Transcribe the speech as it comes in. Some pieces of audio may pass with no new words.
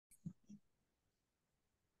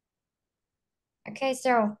Okay,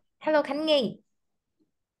 so hello Khánh Nghi.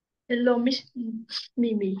 Hello, Miss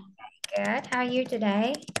Mimi. Good. How are you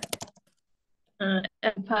today?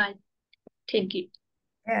 I'm fine. Thank you.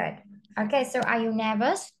 Good. Okay, so are you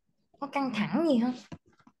nervous? Có căng thẳng gì không?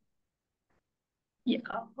 Yeah.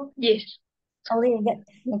 Yes. A little bit.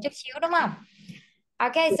 Một chút xíu đúng không?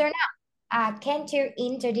 Okay, so now, can't you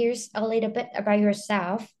introduce a little bit about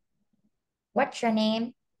yourself? What's your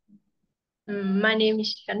name? My name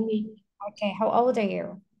is Khánh. Okay, how old are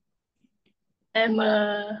you? I'm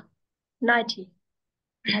 90.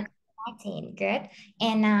 Okay, 19. Good.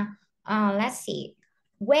 And let's see.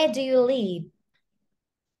 Where do you live?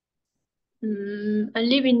 I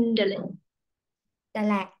live in Delhi. Đà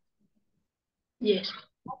Lạt. Yes.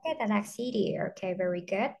 Okay, Đà Lạt City. Okay, very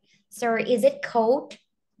good. So is it cold?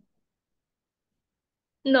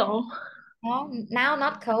 No. No, now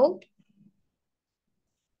not cold.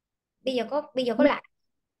 Bây giờ có Mấy- lạnh.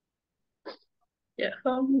 Dạ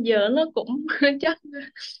không. Giờ nó cũng chắc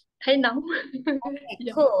thấy nóng.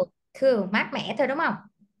 Dạ. Cool, cool, mát mẻ thôi đúng không?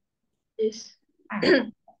 Yes. À,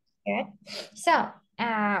 good. So,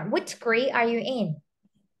 which grade are you in?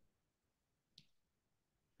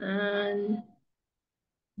 À,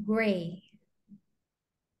 Grade.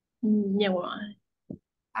 nhà ngoại.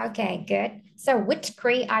 Okay, good. So, which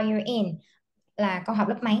grade are you in? Là con học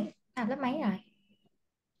lớp mấy? Lớp mấy rồi?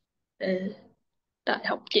 Ờ, Đại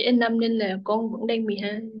học trẻ năm nên là con vẫn đang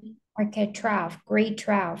 12. Okay, 12, grade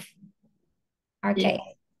 12. Dạ. Okay,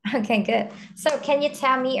 okay, good. So, can you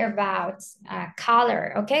tell me about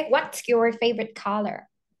color? Okay, what's your favorite color?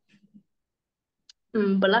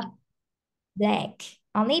 Black Black.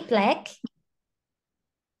 Only black?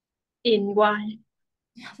 and white.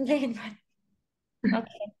 Plain white.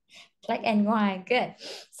 Okay, black and white. Good.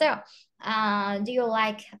 So, do you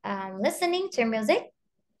like listening to music?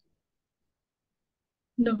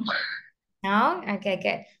 No. No? Okay,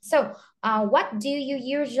 good. So, what do you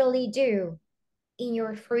usually do in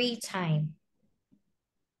your free time?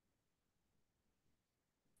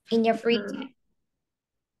 In your free Uh, time,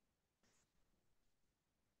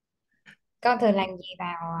 con thường làm gì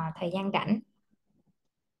vào thời gian rảnh?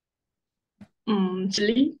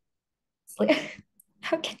 Sleep. Sleep.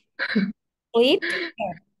 Okay. Sleep.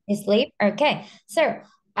 Yeah, you sleep. Okay. So,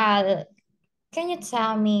 uh, can you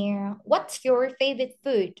tell me what's your favorite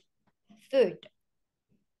food? Food.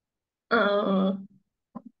 Uh,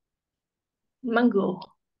 Mango.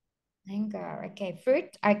 Mango. Okay.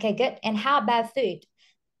 Fruit. Okay, good. And how about food?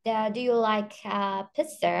 Do you like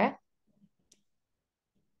pizza?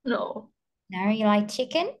 No. No, you like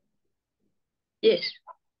chicken? Yes.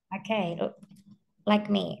 Okay, like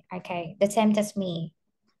me. Okay, the same as me.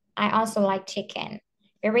 I also like chicken.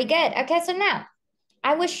 Very good. Okay, so now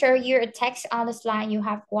I will show you a text on the slide. You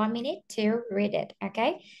have 1 minute to read it.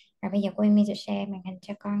 Okay. Rồi bây giờ cô Amy sẽ share màn hình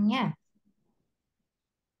cho con nha.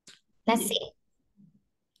 Let's Yes. see.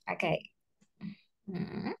 Okay.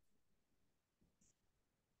 Hmm.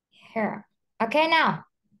 Here. Okay, now.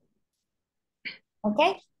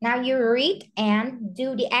 Okay, now you read and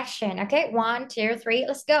do the action. Okay, 1, 2, 3,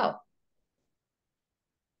 let's go.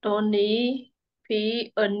 Tony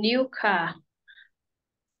buy a new car.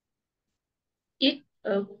 It's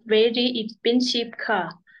a very expensive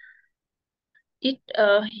car. It's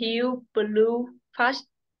a huge blue fast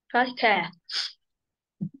car.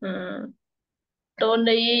 Uh,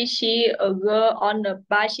 Tony see a girl on a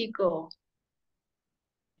bicycle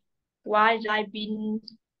while driving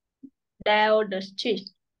down the street.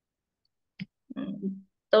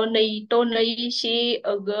 Tony see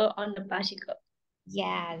a girl on a bicycle.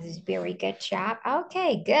 Yes, very good job.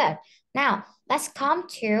 Okay, good. Now let's come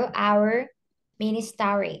to our mini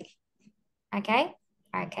story. Okay,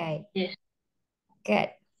 okay, Yes. good.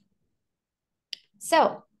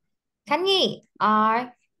 So, Kanye,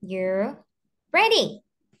 are you ready?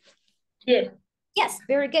 Yes. Yes,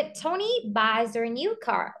 very good. Tony buys a new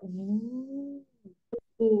car. Ooh.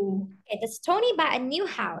 Ooh. Okay, does Tony buy a new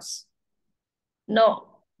house?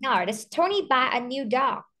 No. No, does Tony buy a new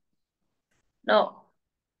dog? No.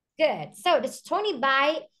 Good. So, does Tony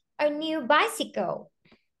buy a new bicycle?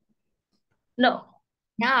 No.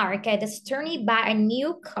 No, okay. Does Tony buy a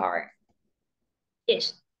new car?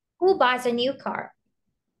 Yes. Who buys a new car?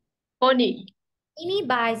 Tony. Amy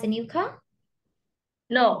buys a new car?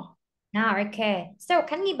 No. No, okay. So,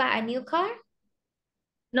 can he buy a new car?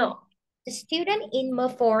 No. The student in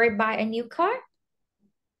MER4 buy a new car?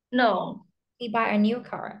 No. He buy a new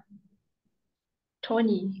car.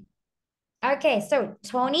 Tony. Okay, so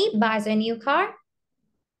Tony buys a new car?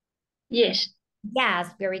 Yes. Yes,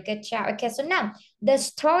 very good job. Okay, so now,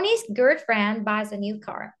 does Tony's girlfriend buys a new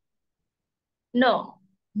car? No.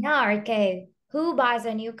 No, okay. Who buys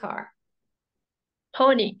a new car?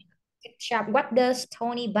 Tony. Good job. What does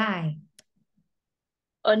Tony buy?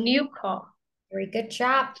 A new car. Very good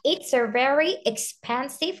job. It's a very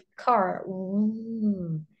expensive car.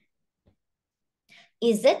 Ooh.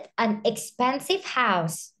 Is it an expensive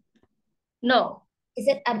house? No. Is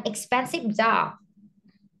it an expensive dog?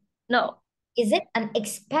 No. Is it an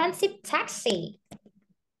expensive taxi?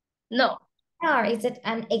 No. Or is it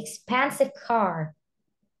an expensive car?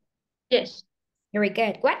 Yes. Very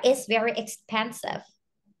good. What is very expensive?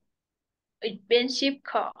 Expensive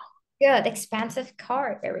car. Good, expensive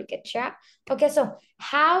car. Very good job. Okay, so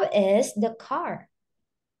how is the car?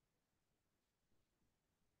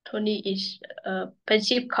 Tony is a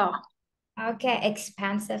expensive car. Okay,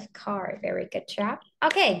 expensive car. Very good job.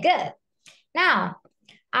 Okay, good. Now,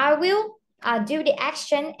 I will do the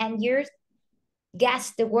action and you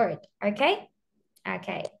guess the word. Okay?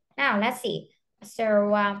 Okay. Now, let's see.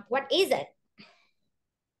 So, what is it?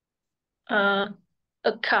 A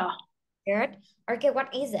car. Good. Okay,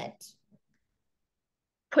 what is it?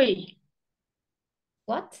 Three.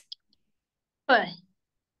 What? Five.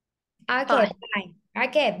 Okay, buy.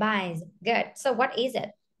 Okay, buys. Good. So, what is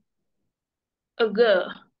it? A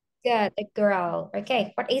girl. Good, a girl.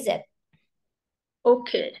 Okay, what is it?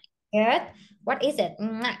 Okay. Good. What is it?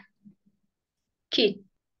 Mwah. Kid.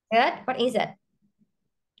 Good. What is it?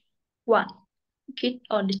 One. Kid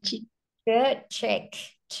on the cheek. Good. Check.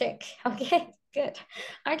 Check. Okay. Good.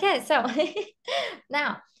 Okay. So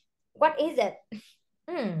now, what is it?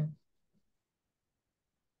 Hmm.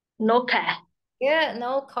 No car. Good.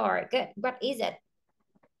 No car. Good. What is it?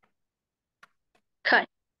 Kite.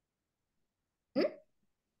 Hmm?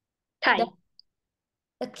 Kite.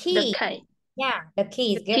 The The key. kite. Yeah. The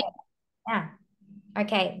keys. The Good. key. Yeah.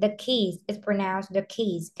 Okay. The keys is pronounced the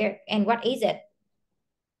keys. Good. And what is it?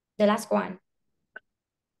 The last one.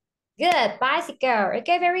 Good. Bicycle.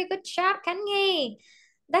 Okay. Very good job, Khánh Nghi.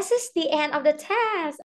 This is the end of the test.